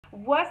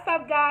What's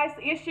up, guys?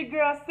 It's your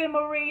girl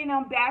Simarine.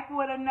 I'm back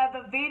with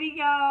another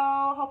video.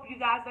 Hope you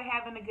guys are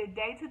having a good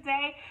day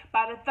today.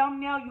 By the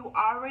thumbnail, you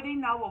already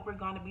know what we're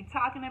going to be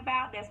talking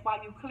about. That's why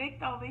you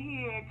clicked over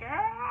here,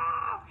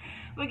 girl.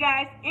 But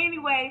guys,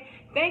 anyway,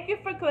 thank you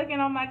for clicking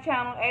on my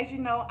channel. As you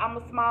know, I'm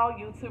a small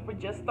YouTuber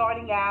just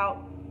starting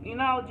out. You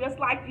know, just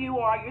like you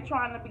are, you're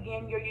trying to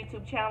begin your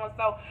YouTube channel.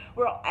 So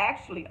we're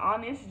actually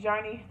on this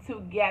journey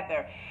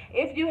together.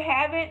 If you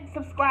haven't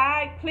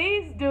subscribed,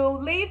 please do.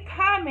 Leave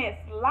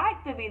comments,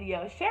 like the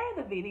video, share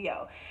the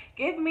video.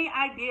 Give me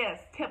ideas,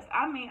 tips.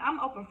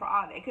 I'm open for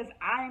all that because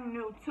I'm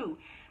new too.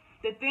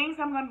 The things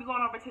I'm going to be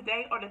going over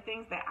today are the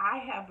things that I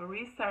have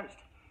researched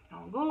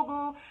on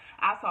Google.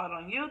 I saw it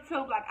on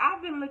YouTube. Like,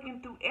 I've been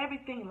looking through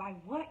everything. Like,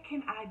 what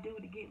can I do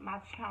to get my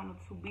channel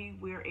to be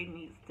where it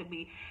needs to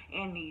be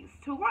and needs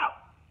to grow?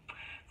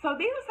 So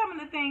these are some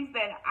of the things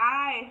that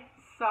I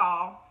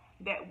saw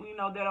that we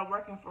know that are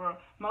working for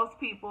most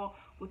people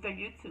with their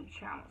YouTube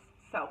channels.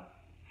 So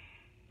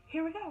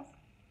here we go.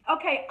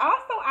 Okay,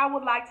 also I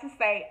would like to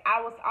say,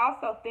 I was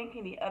also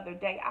thinking the other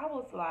day, I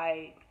was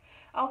like,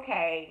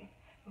 okay,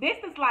 this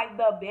is like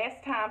the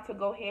best time to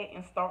go ahead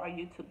and start a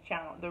YouTube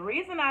channel. The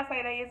reason I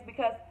say that is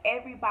because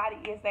everybody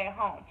is at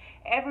home.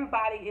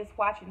 Everybody is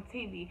watching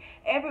TV.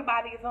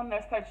 Everybody is on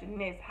there searching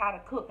this, how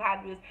to cook, how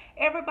to do this.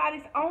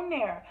 Everybody's on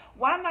there.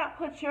 Why not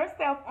put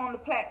yourself on the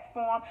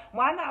platform?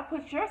 Why not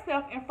put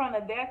yourself in front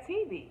of their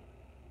TV?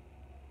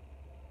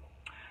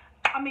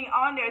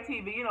 On their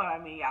TV, you know what I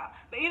mean, y'all.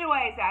 But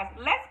anyways, guys,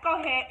 let's go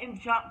ahead and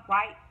jump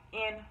right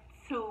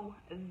into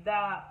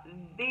the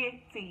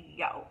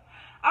video.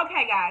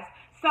 Okay, guys,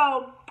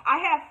 so I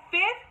have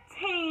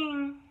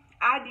 15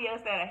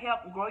 ideas that'll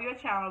help grow your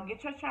channel,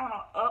 get your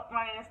channel up,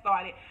 running, and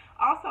started.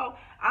 Also,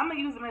 I'm going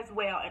to use them as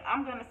well, and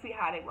I'm going to see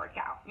how they work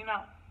out, you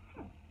know.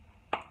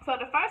 So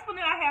the first one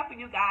that I have for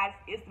you guys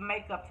is the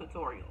makeup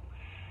tutorial.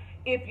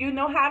 If you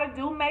know how to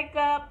do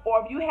makeup,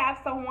 or if you have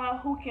someone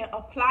who can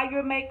apply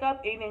your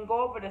makeup and then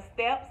go over the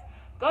steps,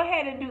 go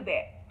ahead and do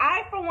that.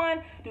 I, for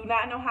one, do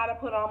not know how to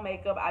put on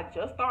makeup. I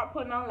just started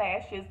putting on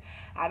lashes.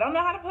 I don't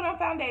know how to put on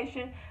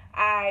foundation.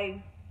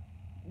 I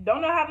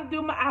don't know how to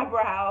do my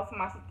eyebrows.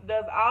 My sister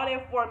does all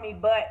that for me.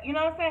 But, you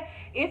know what I'm saying?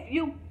 If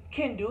you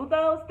can do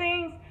those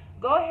things,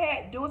 go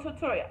ahead, do a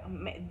tutorial.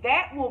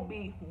 That will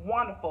be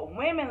wonderful.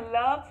 Women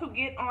love to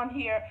get on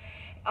here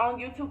on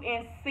YouTube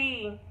and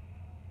see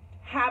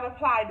how to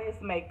apply this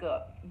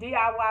makeup,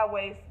 DIY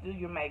ways to do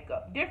your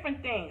makeup,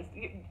 different things.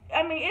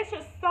 It's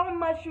just so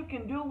much you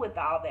can do with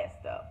all that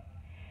stuff.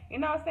 You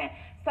know what I'm saying?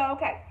 So,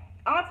 okay,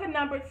 on to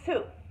number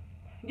 2.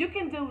 You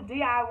can do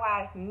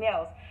DIY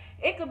nails.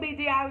 It could be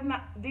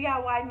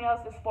DIY nails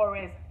as far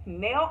as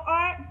nail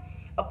art,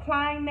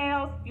 applying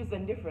nails,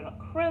 using different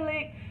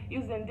acrylic,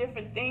 using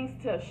different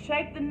things to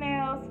shape the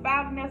nails,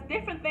 file the nails,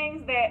 different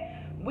things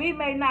that we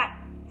may not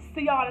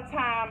see all the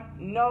time,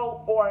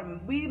 know, or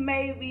we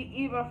maybe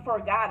even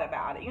forgot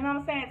about it. You know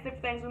what I'm saying? It's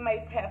different things we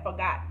may have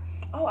forgot.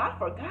 Oh, I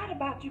forgot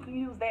about you can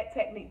use that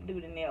technique to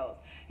do the nails.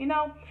 You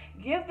know,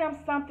 give them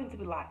something to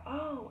be like,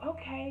 oh,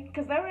 okay,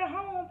 because they're at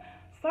home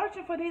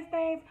searching for these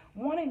things,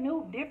 wanting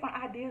new, different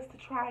ideas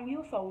to try and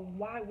use. So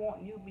why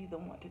won't you be the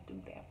one to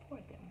do that for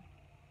them?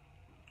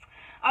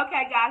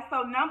 Okay, guys,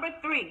 so number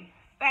 3,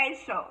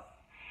 facials.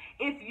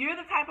 If you're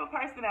the type of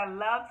person that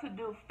loves to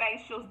do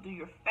facials, do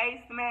your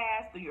face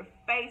masks, do your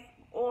face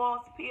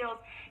oils, pills,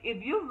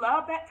 if you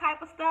love that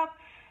type of stuff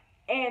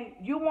and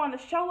you want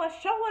to show us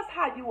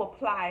how you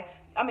apply,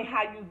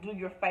 how you do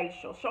your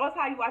facial. Show us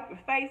how you wipe your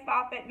face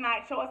off at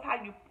night. Show us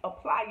how you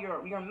apply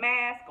your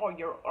mask or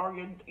your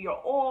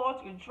oils,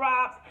 your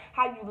drops,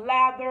 how you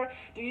lather.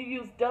 Do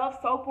you use Dove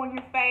soap on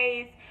your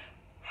face?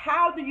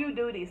 How do you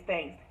do these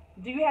things?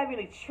 Do you have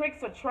any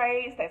tricks or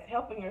trades that's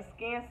helping your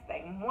skin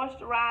stay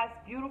moisturized,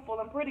 beautiful,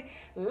 and pretty?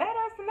 Let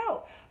us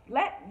know.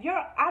 Let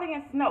your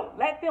audience know.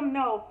 Let them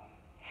know,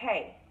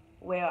 hey,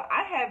 well,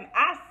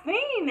 I've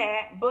seen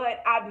that,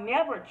 but I've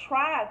never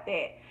tried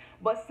that.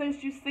 But since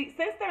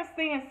they're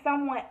seeing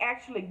someone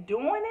actually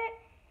doing it,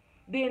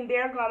 then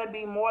they're going to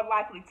be more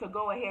likely to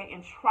go ahead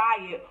and try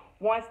it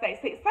once they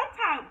see it.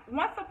 Sometimes,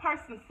 once a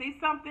person sees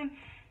something,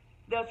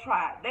 they'll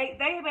try it.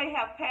 They may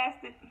have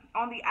passed it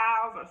on the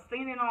aisles or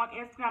seen it on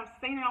Instagram,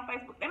 seen it on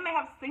Facebook. They may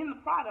have seen the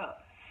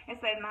product and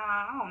said, nah,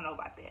 I don't know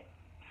about that.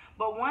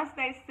 But once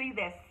they see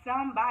that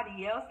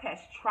somebody else has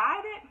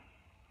tried it,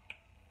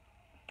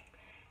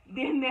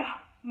 then they're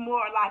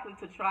more likely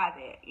to try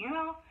that, you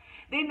know?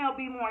 Then they'll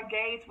be more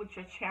engaged with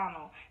your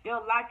channel.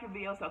 They'll like your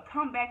videos. They'll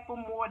come back for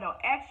more. They'll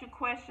ask you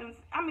questions.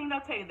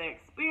 They'll tell you their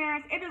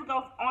experience. It just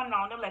goes on and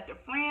on. They'll let their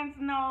friends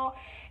know.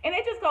 And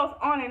it just goes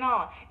on and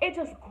on. It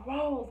just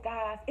grows,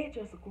 guys. It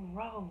just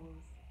grows.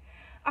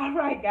 All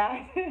right,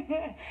 guys.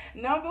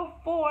 Number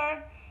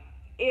 4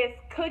 is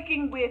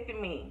cooking with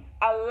me.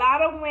 A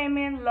lot of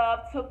women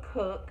love to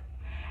cook.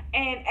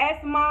 And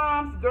as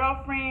moms,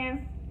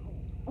 girlfriends,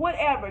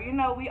 whatever, you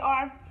know, we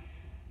are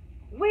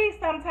we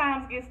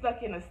sometimes get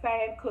stuck in the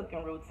same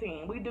cooking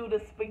routine. We do the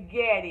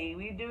spaghetti,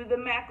 we do the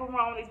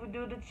macaronis, we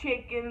do the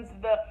chickens,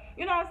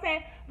 you know what I'm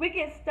saying? We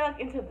get stuck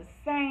into the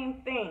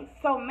same things.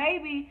 So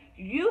maybe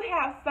you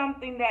have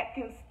something that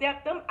can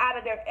step them out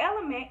of their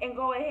element and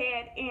go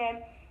ahead and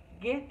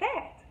get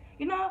that.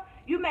 You know,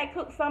 you may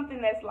cook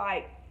something that's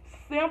like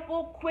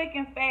simple, quick,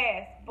 and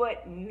fast,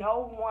 but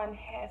no one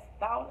has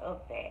thought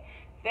of that.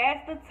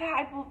 That's the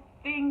type of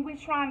thing we're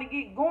trying to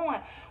get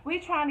going.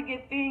 We're trying to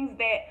get things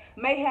that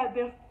may have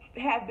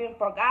been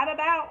forgot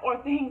about,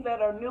 or things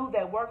that are new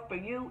that work for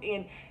you,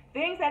 and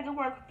things that can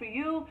work for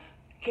you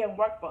can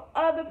work for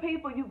other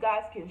people. You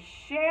guys can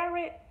share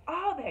it,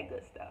 all that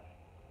good stuff.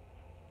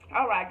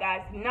 All right,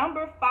 guys.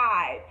 Number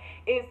 5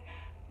 is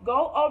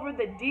go over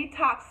the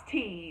detox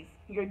teas.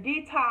 Your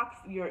detox,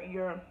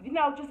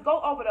 just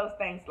go over those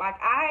things. Like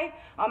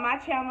on my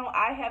channel,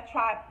 I have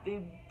tried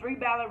the 3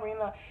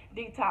 Ballerina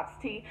detox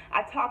tea.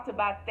 I talked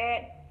about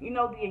that. You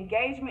know, the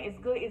engagement is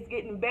good. It's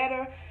getting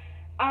better.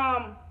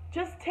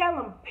 Just tell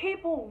them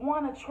people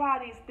want to try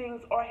these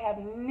things or have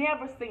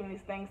never seen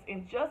these things.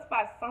 And just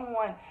by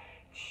someone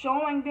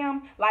showing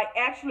them, like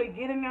actually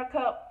getting their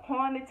cup,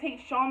 pouring the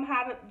tea, show them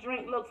how the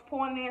drink looks,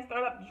 pouring it in,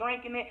 start up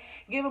drinking it,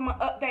 give them an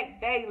update.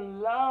 They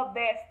love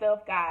that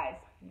stuff, guys.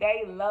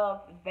 They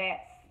love that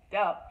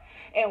stuff.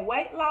 And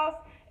weight loss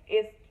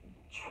is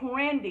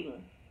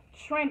trending.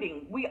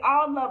 We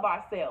all love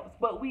ourselves,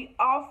 but we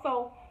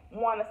also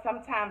want to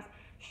sometimes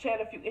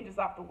shed a few inches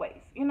off the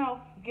waist. You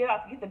know, get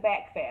the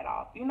back fat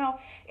off. You know,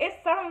 it's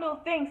certain little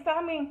things. So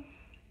I mean,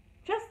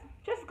 just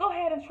go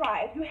ahead and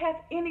try. If you have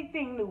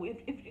anything new,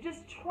 if you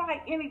just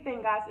try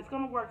anything, guys, it's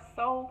gonna work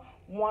so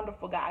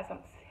wonderful, guys.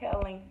 I'm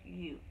telling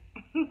you.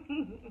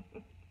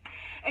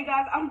 And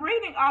guys, I'm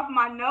reading off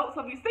my notes.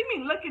 So if you see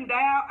me looking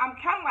down, I'm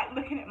kind of like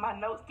looking at my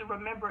notes to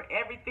remember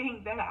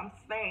everything that I'm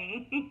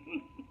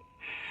saying.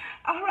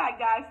 All right,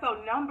 guys.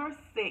 So number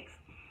 6,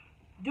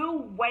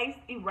 do waist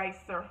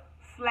eraser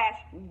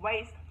 /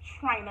 waist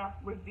trainer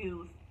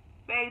reviews.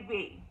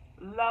 Baby,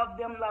 love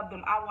them.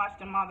 I watch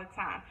them all the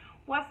time.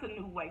 What's a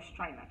new waist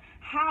trainer?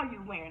 How are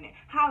you wearing it?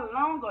 How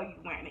long are you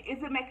wearing it?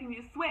 Is it making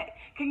you sweat?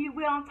 Can you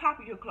wear on top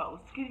of your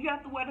clothes? Can you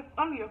have to wear it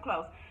under your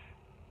clothes?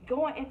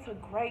 Going into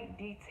great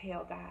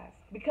detail, guys,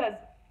 because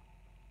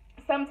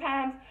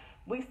sometimes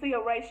we see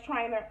a waist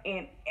trainer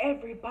and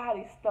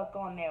everybody's stuck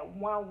on that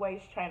one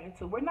waist trainer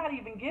too. We're not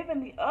even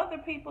giving the other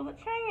people a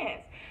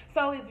chance.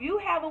 So if you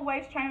have a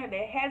waist trainer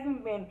that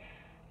hasn't been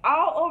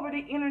all over the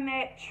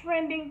internet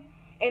trending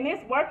and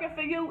it's working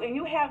for you and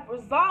you have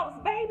results,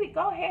 baby,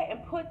 go ahead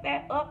and put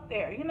that up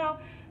there. You know,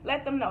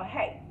 let them know,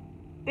 hey,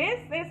 this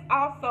is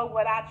also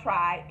what I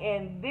tried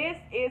and this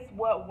is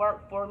what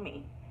worked for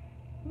me.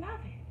 Love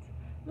it.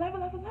 Love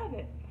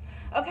it.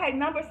 Okay,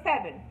 number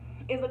 7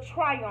 is a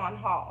try-on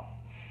haul.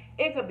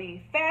 It could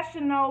be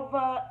Fashion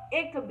Nova.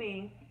 It could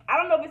be, I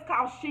don't know if it's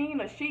called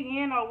Shein or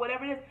Shein or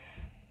whatever it is.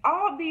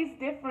 All these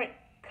different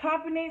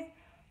companies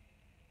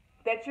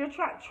that you're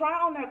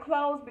try on their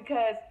clothes,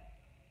 because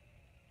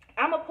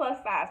I'm a plus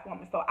size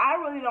woman, so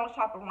I really don't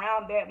shop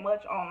around that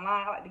much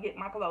online. I like to get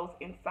my clothes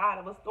inside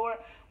of a store,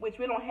 which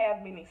we don't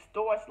have many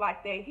stores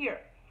like that here.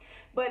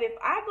 But if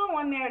I go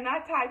on there and I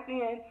type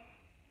in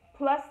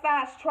plus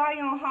size try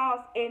on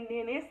hauls, and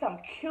then there's some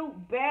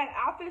cute bad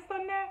outfits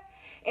on there,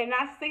 and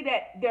I see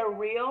that they're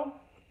real,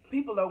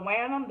 people are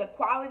wearing them, the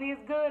quality is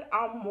good,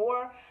 I'm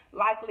more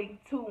likely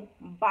to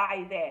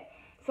buy that.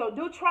 So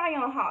do try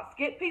on hauls.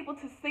 Get people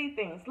to see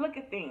things, look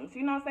at things.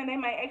 You know what I'm saying? They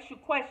may ask you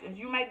questions.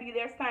 You may be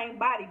their same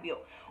body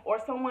build, or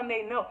someone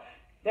they know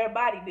their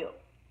body build.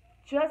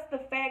 Just the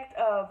fact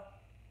of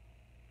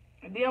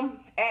them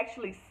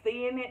actually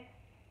seeing it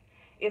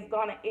is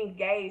going to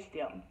engage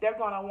them. They're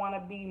going to want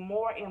to be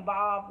more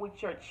involved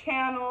with your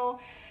channel.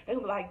 They'll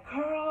be like,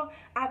 girl,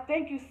 I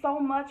thank you so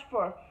much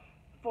for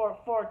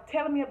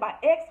telling me about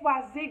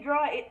XYZ,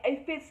 girl.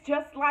 It fits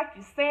just like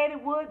you said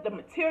it would. The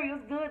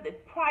material's good. The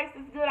price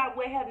is good. I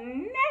would have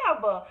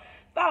never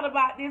thought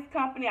about this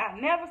company.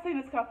 I've never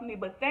seen this company,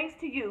 but thanks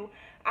to you,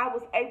 I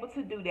was able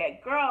to do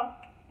that. Girl,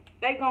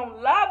 they going to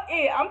love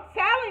it. I'm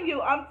telling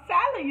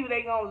you,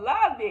 they going to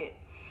love it.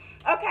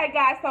 Okay,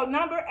 guys, so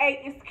number 8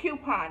 is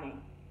couponing.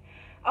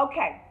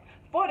 Okay,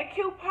 for the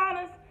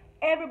couponers,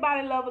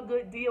 everybody love a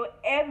good deal.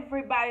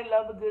 Everybody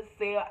love a good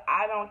sale.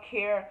 I don't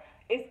care.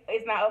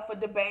 It's not up for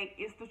debate.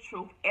 It's the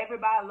truth.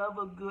 Everybody love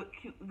a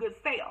good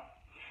sale.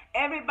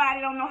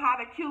 Everybody don't know how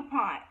to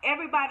coupon.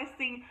 Everybody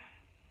see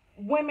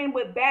women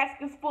with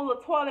baskets full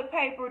of toilet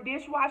paper,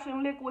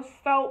 dishwashing liquid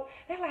soap.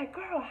 They're like,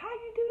 girl, how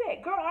you do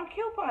that? Girl, I'm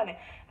couponing.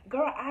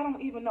 Girl, I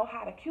don't even know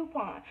how to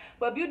coupon.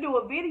 But if you do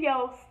a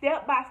video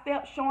step by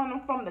step showing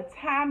them from the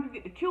time you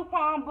get the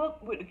coupon book,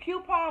 where the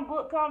coupon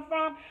book come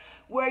from,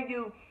 where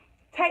you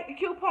take the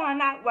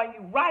coupon out, while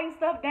you writing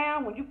stuff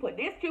down, when you put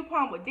this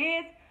coupon with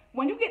this,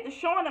 when you get to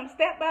showing them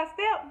step by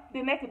step,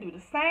 then they can do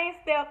the same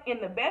step.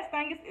 And the best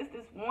thing is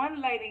this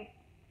one lady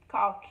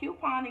called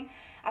Couponing.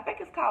 I think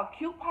it's called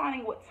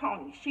Couponing with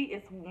Tony. She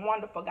is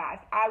wonderful, guys.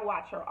 I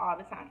watch her all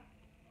the time.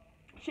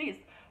 She is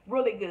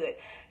really good.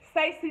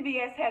 Say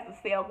CVS has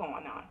a sale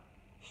going on.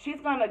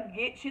 She's gonna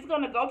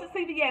go to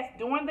CVS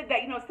during the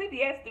day. You know,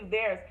 CVS do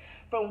theirs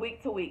from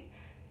week to week.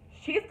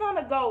 She's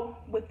gonna go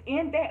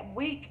within that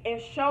week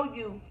and show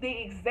you the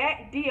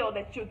exact deal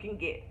that you can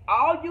get.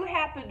 All you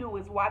have to do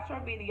is watch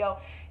her video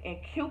and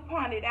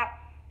coupon it out.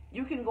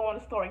 You can go in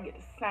the store and get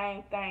the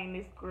same thing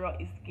this girl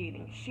is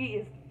getting. She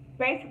is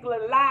basically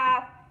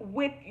live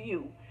with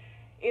you.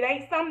 It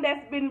ain't something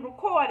that's been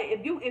recorded.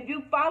 If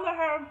you follow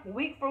her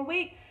week for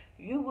week,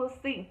 you will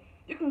see.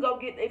 You can go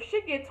get, if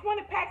she get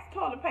 20 packs of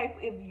toilet paper,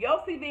 if your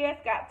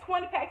CVS got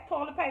 20 packs of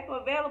toilet paper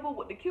available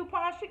with the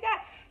coupon she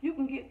got, you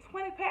can get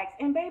 20 packs,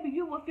 and baby,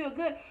 you will feel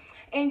good.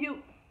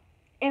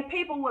 And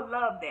people will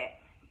love that.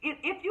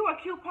 If you a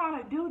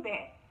couponer, do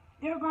that.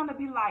 They're going to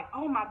be like,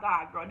 oh my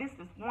God, girl, this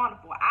is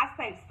wonderful. I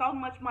saved so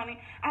much money.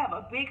 I have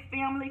a big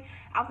family.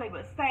 I was able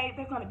to save.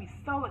 They're going to be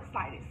so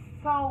excited,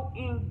 so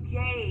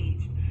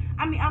engaged.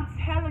 I mean, I'm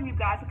telling you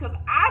guys, because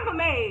I'm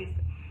amazed.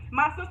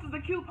 My sister's a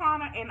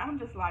couponer, and I'm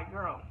just like,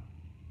 girl,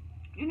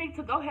 you need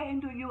to go ahead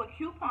and do you a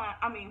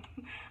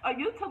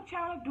YouTube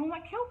channel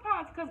doing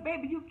coupons, because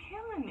baby, you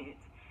killing it.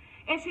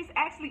 And she's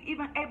actually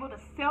even able to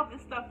sell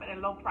this stuff at a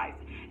low price.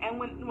 And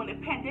when the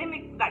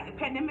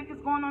pandemic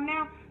is going on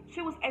now,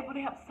 she was able to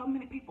help so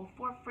many people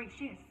for free.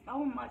 She has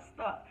so much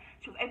stuff.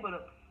 She was able to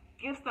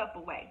give stuff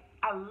away.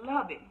 I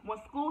love it. When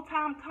school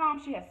time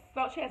comes, she has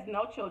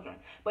no children,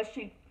 but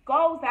she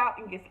goes out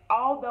and gets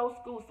all those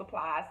school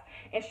supplies,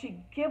 and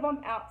she give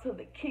them out to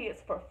the kids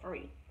for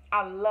free.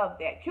 I love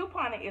that.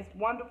 Couponing is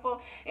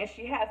wonderful, and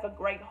she has a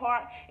great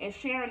heart, and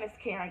sharing is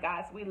caring,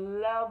 guys. We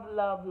love,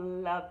 love,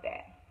 love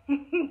that.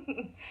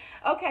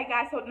 Okay,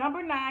 guys, so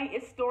number 9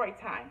 is story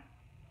time.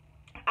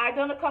 I've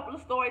done a couple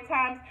of story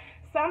times.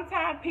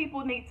 Sometimes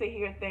people need to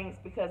hear things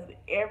because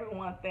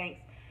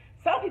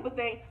some people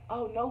think,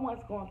 oh, no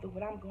one's going through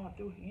what I'm going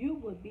through. You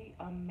will be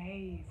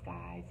amazed,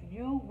 guys.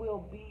 You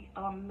will be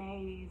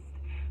amazed.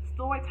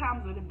 Story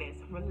times are the best.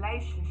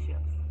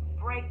 Relationships,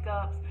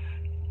 breakups,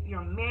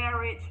 your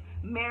marriage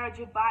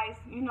advice,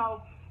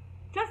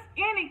 just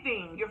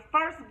anything. Your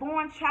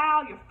firstborn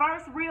child, your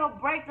first real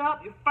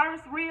breakup, your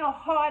first real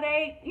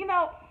heartache,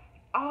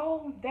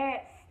 all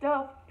that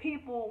stuff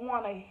people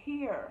want to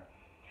hear.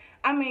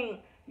 I mean,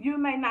 you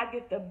may not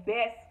get the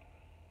best.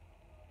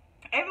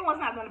 Everyone's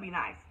not going to be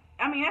nice.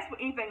 I mean, that's for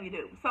anything you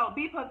do. So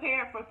be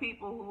prepared for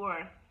people who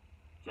are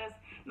just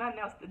nothing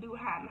else to do,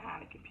 hiding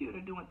behind a computer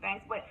doing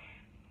things. But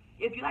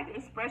if you like to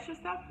express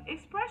yourself,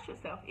 express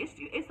yourself.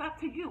 It's up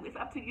to you. It's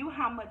up to you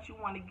how much you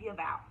want to give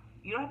out.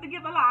 You don't have to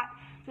give a lot,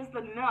 just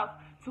enough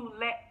to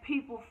let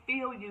people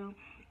feel you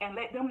and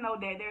let them know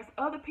that there's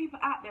other people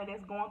out there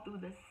that's going through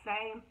the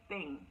same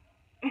thing.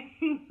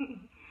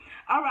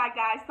 All right,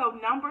 guys, so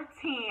number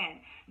 10,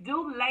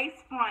 do lace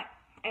front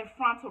and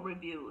frontal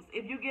reviews.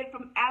 If you get it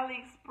from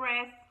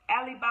AliExpress,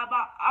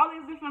 Alibaba, all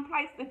these different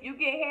places, if you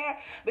get hair,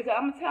 because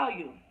I'm going to tell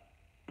you,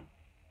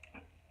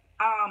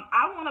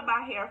 I want to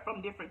buy hair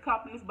from different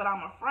companies, but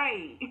I'm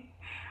afraid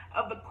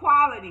of the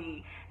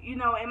quality,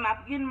 and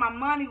getting my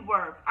money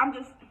worth.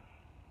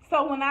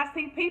 So when I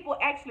see people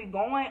actually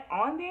going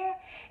on there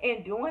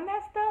and doing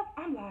that stuff,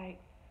 I'm like,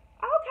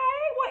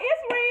 okay, well,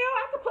 it's real.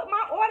 I can put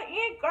my order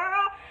in,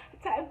 girl.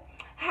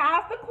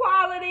 How's the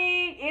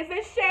quality? Is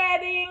it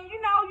shedding?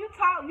 You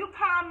talk, you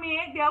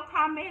comment, they'll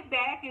comment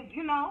back,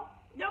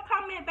 they'll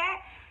comment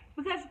back,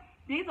 because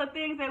these are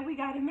things that we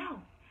got to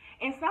know.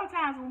 And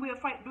sometimes when we're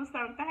afraid to do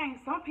certain things,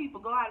 some people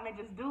go out and they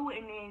just do it,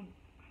 and then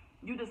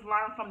you just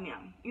learn from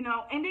them,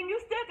 and then you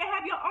still can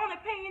have your own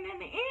opinion in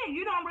the end.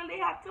 You don't really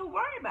have to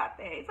worry about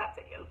that. It's up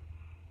to you.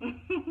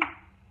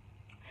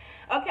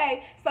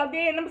 Okay, so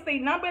then let me see.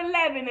 Number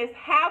 11 is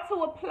how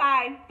to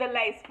apply the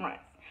lace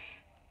fronts.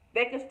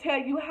 They can tell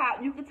you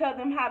you can tell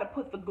them how to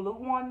put the glue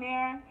on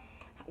there,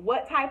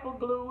 what type of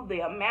glue,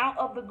 the amount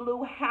of the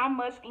glue, how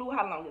much glue,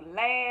 how long it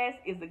lasts,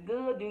 is it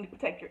good, do you need to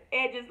protect your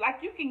edges?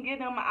 Like, you can give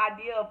them an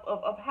idea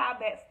of how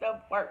that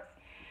stuff works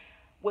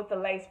with the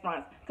lace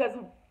fronts, because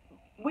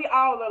we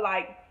all are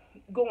like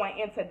going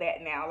into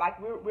that now. Like,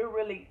 we're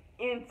really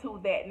into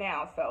that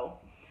now. So,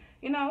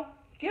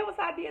 give us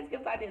ideas.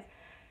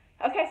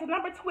 Okay, so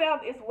number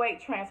 12 is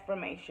weight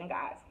transformation,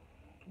 guys.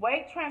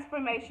 Weight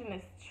transformation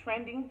is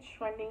trending.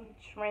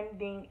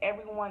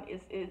 Everyone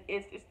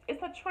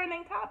it's a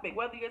trending topic,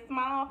 whether you're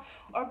small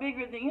or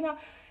bigger than,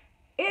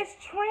 it's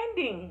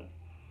trending.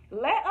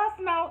 Let us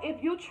know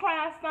if you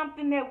try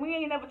something that we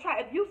ain't never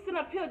tried. If you sit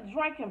up here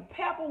drinking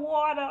pepper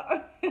water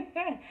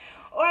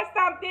or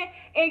something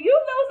and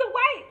you lose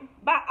weight,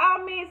 by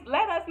all means,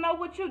 let us know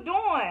what you're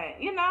doing,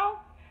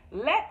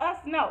 Let us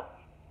know.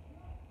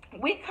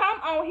 We come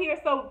on here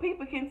so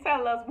people can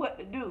tell us what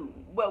to do,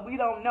 but we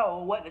don't know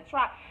what to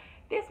try.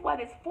 This is what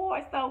it's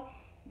for, so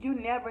you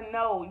never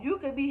know. You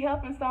could be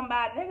helping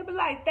somebody. They could be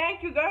like,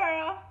 thank you,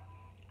 girl.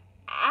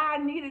 I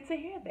needed to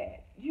hear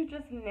that. You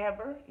just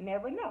never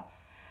know.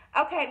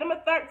 Okay, number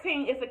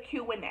 13 is a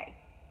Q&A.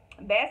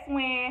 That's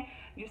when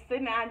you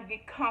sit down, you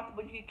get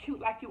comfortable, you get cute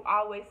like you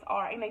always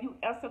are, and then you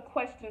answer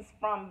questions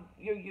from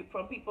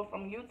from people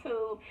from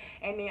YouTube,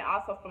 and then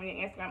also from your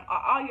Instagram, or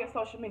all your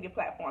social media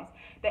platforms.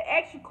 They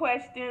ask you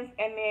questions,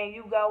 and then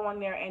you go on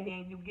there, and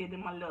then you give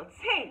them a little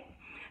tea.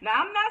 Now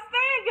I'm not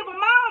saying give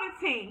them all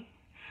the tea,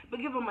 but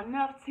give them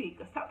enough tea,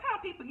 because sometimes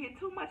people get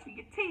too much of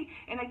your tea,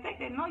 and they think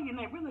they know you, and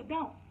they really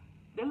don't.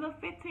 They little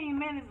 15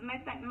 minutes, and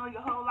they think they know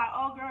your whole life.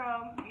 Oh,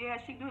 girl, yeah,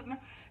 she do it.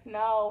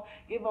 No,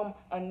 give them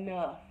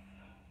enough.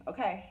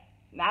 Okay,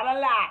 not a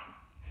lot,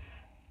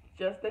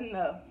 just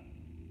enough.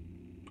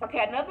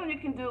 Okay, another thing you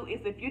can do is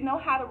if you know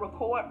how to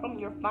record from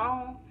your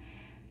phone,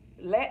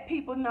 let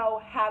people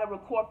know how to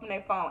record from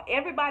their phone.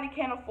 Everybody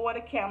can't afford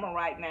a camera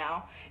right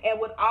now, and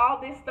with all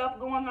this stuff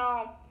going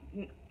on,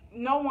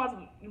 no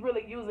one's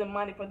really using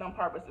money for them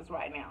purposes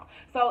right now.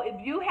 So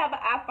if you have an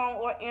iPhone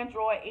or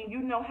Android and you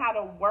know how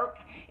to work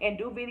and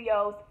do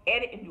videos,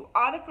 edit, and you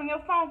audit from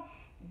your phone,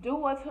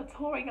 do a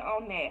tutorial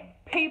on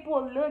that.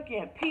 People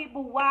looking,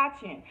 people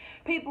watching,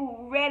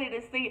 people ready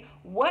to see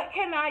what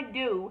can I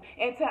do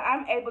until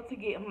I'm able to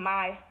get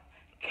my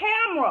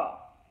camera.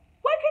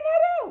 What can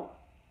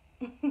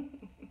I do?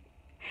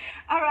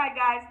 All right,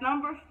 guys,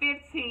 number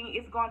 15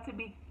 is going to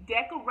be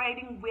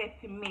decorating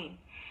with me.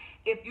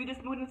 If you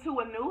just moved into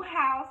a new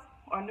house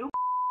or new...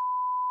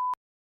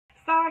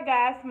 Sorry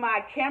guys,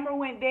 my camera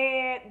went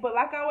dead, but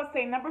like I was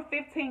saying, number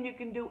 15, you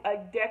can do a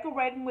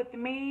decorating with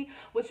me,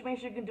 which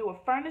means you can do a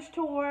furnished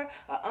tour,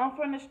 an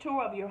unfurnished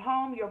tour of your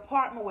home, your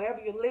apartment, wherever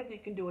you live. You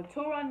can do a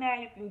tour on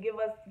that. You can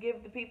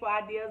give the people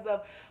ideas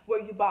of where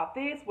you bought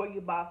this, where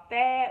you bought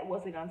that,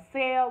 was it on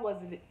sale, was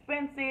it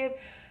expensive,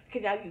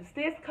 can y'all use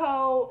this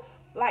code?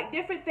 Like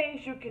different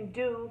things you can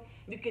do.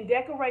 You can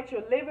decorate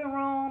your living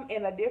room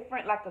in a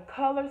different, like a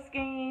color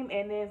scheme,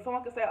 and then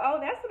someone can say, oh,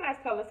 that's a nice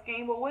color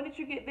scheme. Well, where did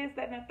you get this,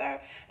 that, and the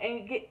third? And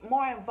you get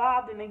more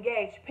involved and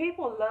engaged.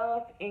 People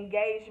love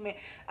engagement.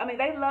 I mean,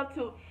 they love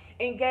to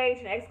engage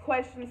and ask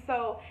questions.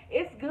 So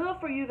it's good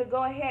for you to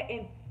go ahead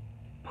and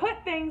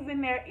put things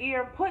in their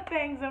ear, put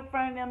things in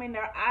front of them in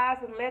their eyes,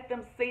 and let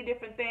them see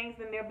different things,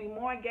 and they'll be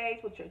more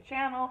engaged with your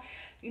channel.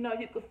 You know,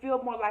 you could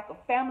feel more like a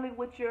family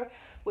with your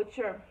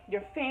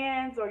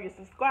fans or your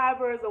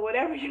subscribers or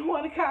whatever you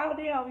want to call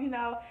them.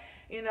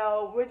 You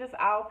know, we're just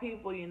all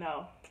people.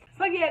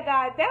 So yeah,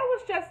 guys, that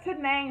was just to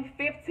name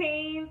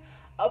 15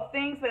 of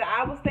things that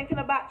I was thinking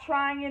about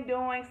trying and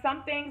doing.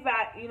 Some things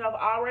I've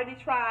already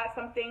tried.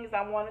 Some things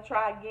I want to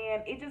try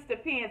again. It just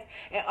depends.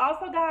 And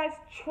also, guys,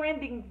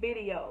 trending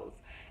videos.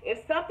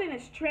 If something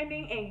is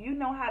trending and you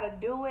know how to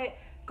do it,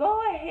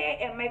 go ahead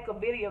and make a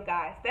video,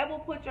 guys. That will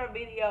put your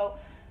video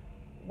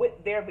with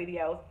their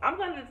videos. I'm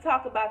going to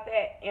talk about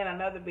that in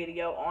another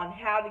video on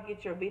how to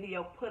get your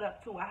video put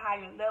up to a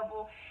higher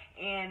level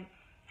and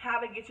how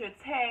to get your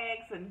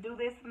tags and do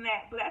this and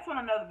that. But that's on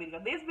another video.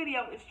 This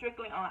video is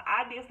strictly on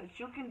ideas that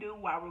you can do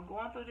while we're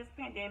going through this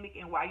pandemic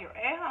and while you're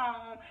at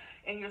home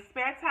in your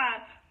spare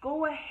time.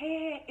 Go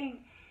ahead and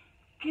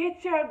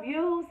get your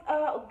views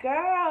up,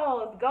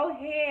 girls. Go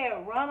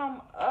ahead, run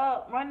them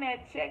up, run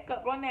that check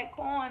up, run that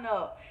coin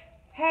up.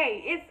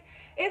 Hey,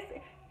 it's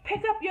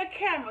pick up your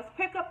cameras,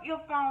 pick up your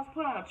phones,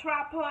 put on a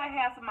tripod,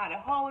 have somebody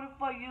hold it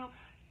for you.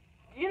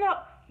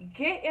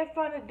 Get in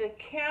front of the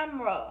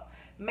camera.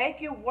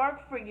 Make it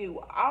work for you.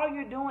 All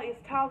you're doing is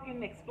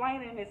talking,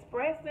 explaining,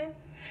 expressing,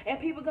 and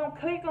people gonna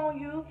click on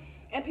you,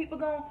 and people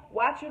gonna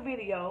watch your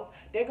video.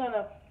 They're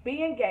gonna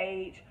be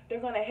engaged.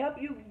 They're gonna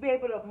help you be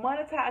able to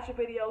monetize your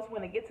videos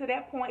when it gets to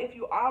that point. If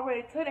you're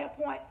already to that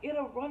point,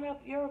 it'll run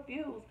up your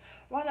views,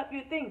 run up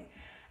your things.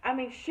 I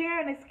mean,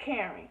 sharing is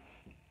caring.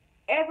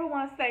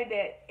 Everyone say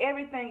that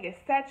everything is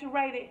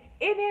saturated,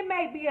 and it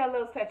may be a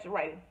little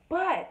saturated,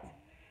 but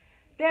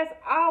there's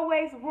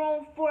always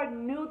room for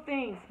new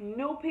things,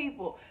 new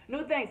people,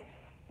 new things.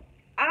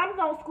 I'm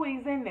going to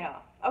squeeze in there,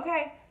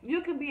 okay?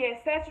 You can be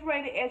as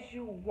saturated as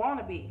you want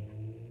to be.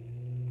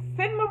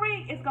 Sid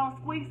Marie is going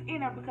to squeeze in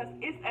there because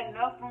it's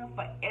enough room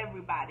for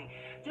everybody.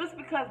 Just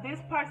because this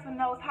person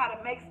knows how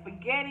to make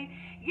spaghetti,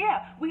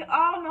 yeah, we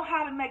all know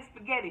how to make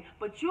spaghetti,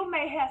 but you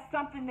may have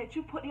something that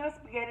you put in your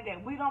spaghetti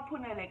that we don't put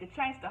in there that can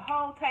change the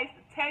whole taste.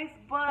 The taste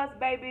buds,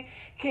 baby,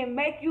 can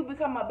make you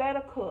become a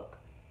better cook.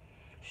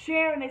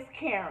 Sharing is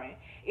caring.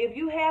 If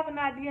you have an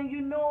idea and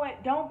you know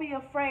it, don't be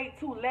afraid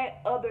to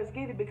let others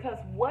get it, because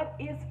what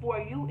is for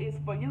you is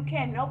for you.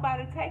 Can't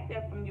nobody take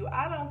that from you.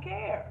 I don't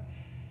care.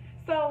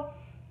 So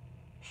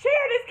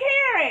sharing is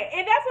caring.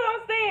 And that's what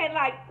I'm saying.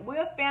 Like,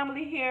 we're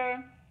family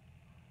here,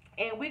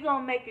 and we're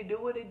going to make it do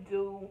what it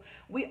do.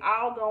 We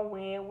all going to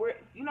win.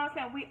 You know what I'm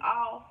saying? We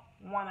all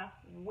want to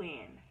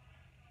win.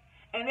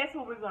 And that's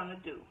what we're going to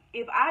do.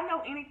 If I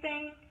know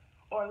anything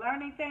or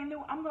learn anything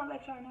new, I'm going to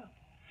let y'all know.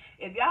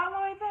 If y'all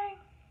know anything,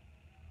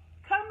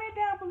 comment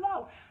down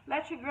below.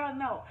 Let your girl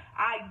know.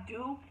 I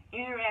do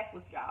interact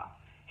with y'all.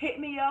 Hit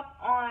me up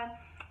on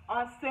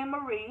Sid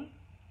Marie.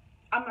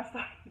 I'm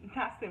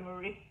not Sid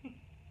Marie.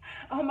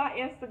 On my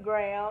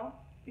Instagram.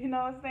 You know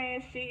what I'm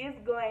saying? She is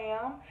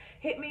glam.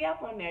 Hit me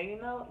up on there,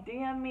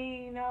 DM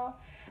me,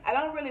 I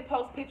don't really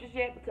post pictures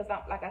yet because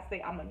like I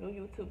say, I'm a new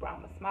YouTuber.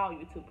 I'm a small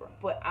YouTuber,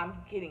 but I'm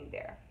getting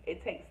there.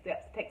 It takes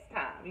steps, it takes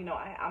time.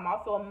 I'm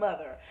also a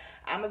mother.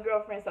 I'm a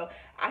girlfriend, so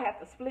I have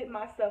to split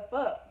myself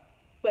up.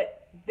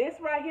 But this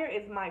right here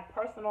is my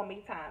personal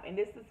me time, and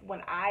this is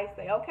when I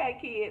say, okay,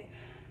 kids,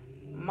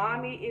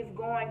 mommy is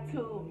going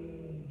to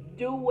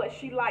do what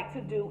she like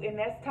to do, and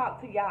let's talk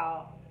to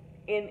y'all.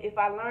 And if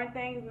I learn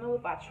things new,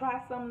 if I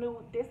try something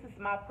new, this is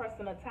my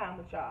personal time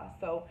with y'all.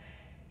 So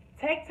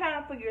take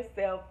time for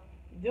yourself.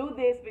 Do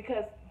this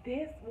because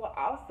this will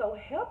also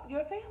help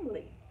your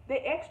family. The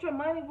extra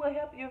money will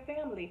help your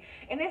family.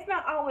 And it's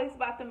not always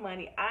about the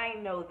money. I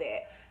know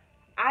that.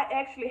 I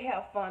actually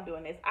have fun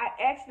doing this. I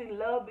actually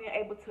love being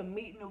able to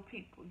meet new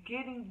people,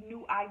 getting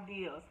new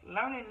ideas,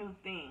 learning new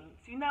things.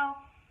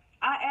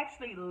 I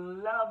actually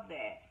love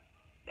that.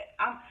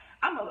 I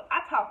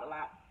talk a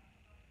lot.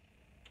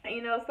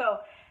 So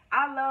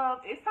I love,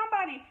 if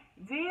somebody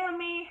DM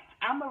me,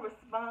 I'ma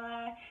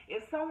respond.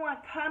 If someone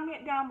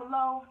comment down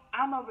below,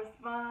 I'ma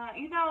respond.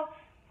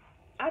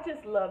 I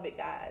just love it,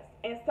 guys.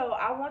 And so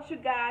I want you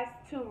guys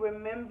to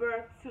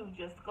remember to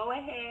just go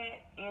ahead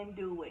and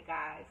do it,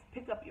 guys.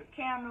 Pick up your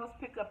cameras,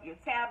 pick up your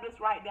tablets,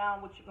 write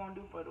down what you're going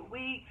to do for the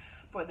week,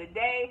 for the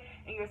day,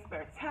 in your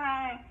spare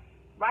time.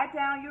 Write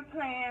down your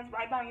plans,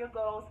 write down your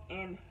goals,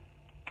 and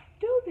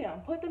do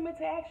them. Put them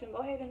into action. Go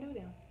ahead and do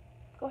them.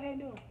 Go ahead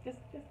and do it. Just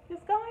go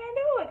ahead and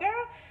do it,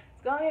 girl.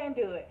 Just go ahead and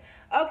do it.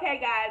 Okay,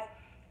 guys.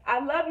 I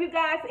love you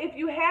guys. If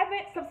you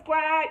haven't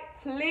subscribed,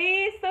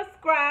 please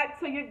subscribe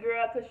to your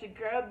girl, because your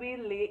girl be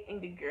lit and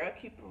the girl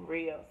keep it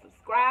real.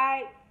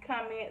 Subscribe,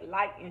 comment,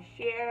 like, and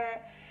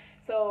share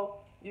so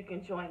you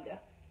can join the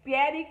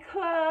Betty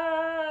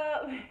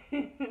Club.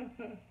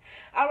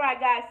 All right,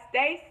 guys.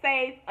 Stay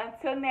safe.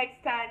 Until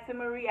next time,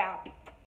 Timmarie out.